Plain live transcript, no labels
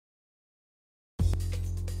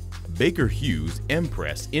Baker Hughes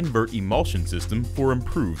MPRESS Invert Emulsion System for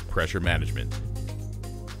improved pressure management.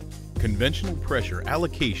 Conventional pressure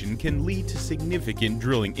allocation can lead to significant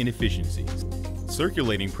drilling inefficiencies.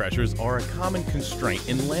 Circulating pressures are a common constraint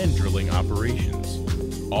in land drilling operations.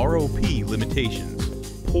 ROP limitations,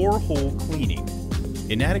 poor hole cleaning,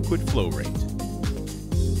 inadequate flow rate.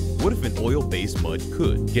 What if an oil-based mud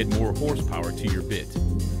could get more horsepower to your bit?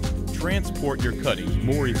 Transport your cuttings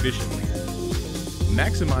more efficiently.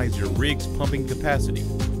 Maximize your rig's pumping capacity.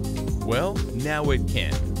 Well, now it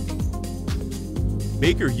can.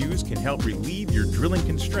 Baker Hughes can help relieve your drilling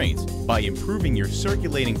constraints by improving your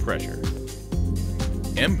circulating pressure.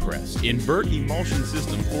 MPRESS Invert Emulsion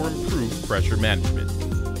System for improved pressure management.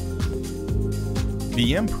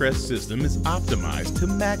 The MPRESS system is optimized to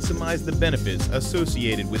maximize the benefits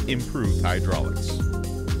associated with improved hydraulics.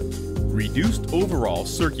 Reduced overall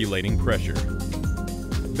circulating pressure,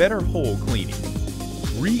 better hole cleaning,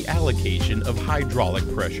 reallocation of hydraulic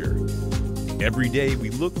pressure. Every day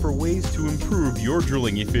we look for ways to improve your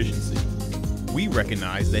drilling efficiency. We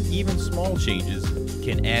recognize that even small changes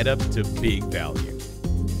can add up to big value.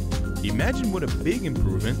 Imagine what a big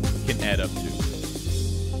improvement can add up to.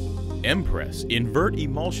 MPRESS Invert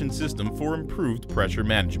Emulsion System for improved pressure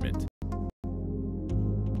management.